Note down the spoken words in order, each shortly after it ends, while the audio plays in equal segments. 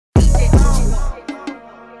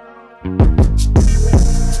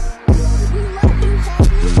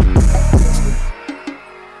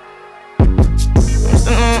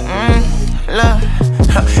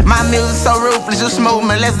Let's just smoke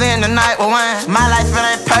me, let's end the night with wine. My life it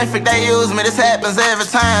ain't perfect, they use me, this happens every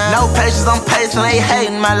time. No patience, I'm patient, they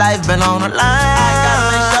hating, my life been on the line. I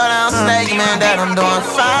gotta make sure they don't statement that I'm doing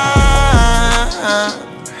fine.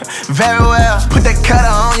 Very well, put that cutter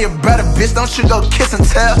on your brother, bitch, don't you go kiss and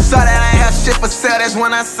tell. Saw that I ain't have shit for sale, that's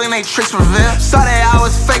when I seen they tricks reveal. Saw that I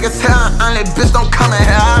was fake as hell, only bitch don't come in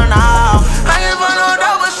here, no. I ain't for no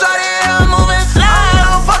dope, but shorty, I'm moving slow. I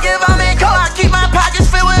don't fuck if I'm in cold, I keep my pockets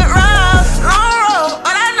filled with rounds. Long road,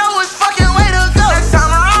 but I know which fucking way to go. Next time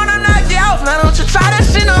around, I knock you off, now don't you try that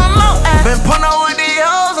shit no more. Been putting up with these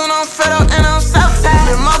hoes, and I'm fed up and I'm self-tagged.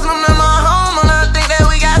 Been Muslim in my home, and I think that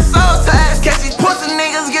we got soul tags. Catch these pussy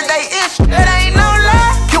niggas, get they issue. It ain't no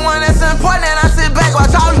lie. Get one that's important, and I sit back,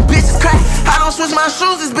 watch all these bitches crack. I don't switch my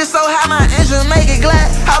shoes, this bitch so high, my engine make it glad.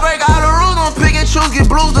 I break all the rules, don't pick and choose, get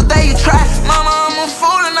blues the day you try. Mama, I'm a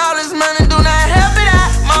fool, and all this money do not help it out.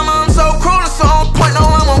 Mama, I'm so cruel, and so on point, no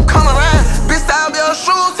one won't come around. Bitch, style up your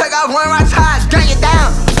shoes, take off one right tie, gang it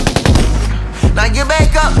down. Now get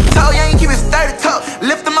back up, tell you ain't keep it sturdy tough.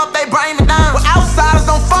 Lift them up, they bring me down. Well, outsiders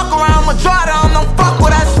don't fuck around, majority of them don't fuck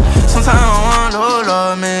with us. Sometimes I wonder who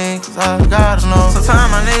love me, cause I gotta know.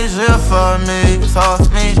 Sometimes I need you for me, it's hard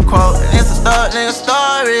for me to quote. And it's a thug nigga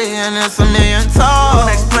story, and it's a million told.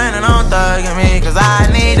 Don't explain it, don't thugging me, cause I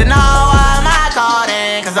need to know why am I caught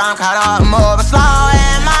in. Cause I'm caught up more but slow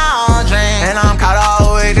in my own dream. And I'm caught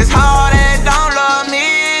up with this heart that don't love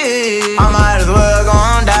me. I might as well go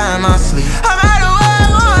and die in my sleep. I might as well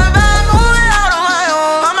go and back, moving out on my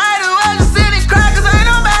own. I might as well just sit and cry cause ain't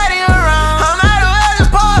nobody around. I might as well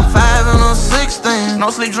just pour a 5 and a 16. No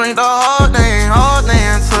sleep, drink the whole day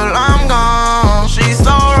until I'm gone. She's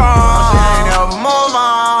so wrong, she ain't ever move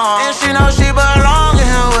on. And she know she belong in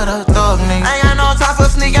here with a thug nigga. Ain't got no time for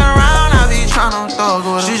sneaking around, I be tryna thug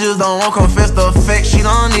with her. She just don't want confess the fact, she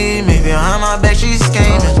don't need me. Behind my back, she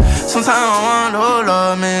scheming. Sometimes I wonder who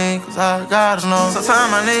love me, cause I gotta know.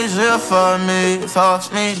 Sometimes I need you for me, it's hard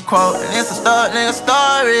for me to quote. And it's a thug nigga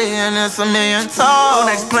story, and it's a million told.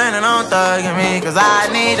 Don't explain it, don't thugging me, cause I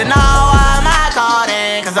need to know why am I caught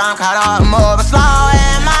in. Cause I'm caught up more but slow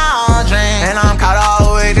in my own dream. And I'm caught up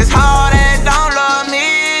with this heart that don't love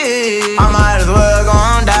me. I might as well go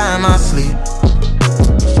and die in my sleep.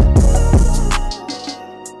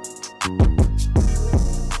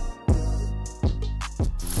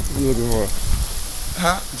 What you looking for?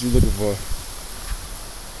 Huh? What you looking for?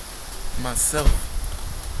 Myself.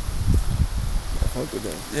 I fuck with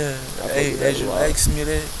them. Yeah. Hey, as you asked me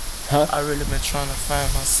that, huh? I really been trying to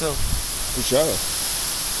find myself. For sure.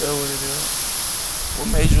 That's what it is. What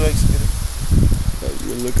made you ask me that? Like,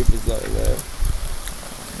 you're looking for something, man.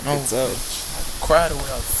 No, What's up? I cry the way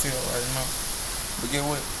I feel right now. But get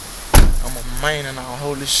what? I'm a man and I'll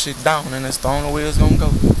hold this shit down, and that's the only way it's gonna go.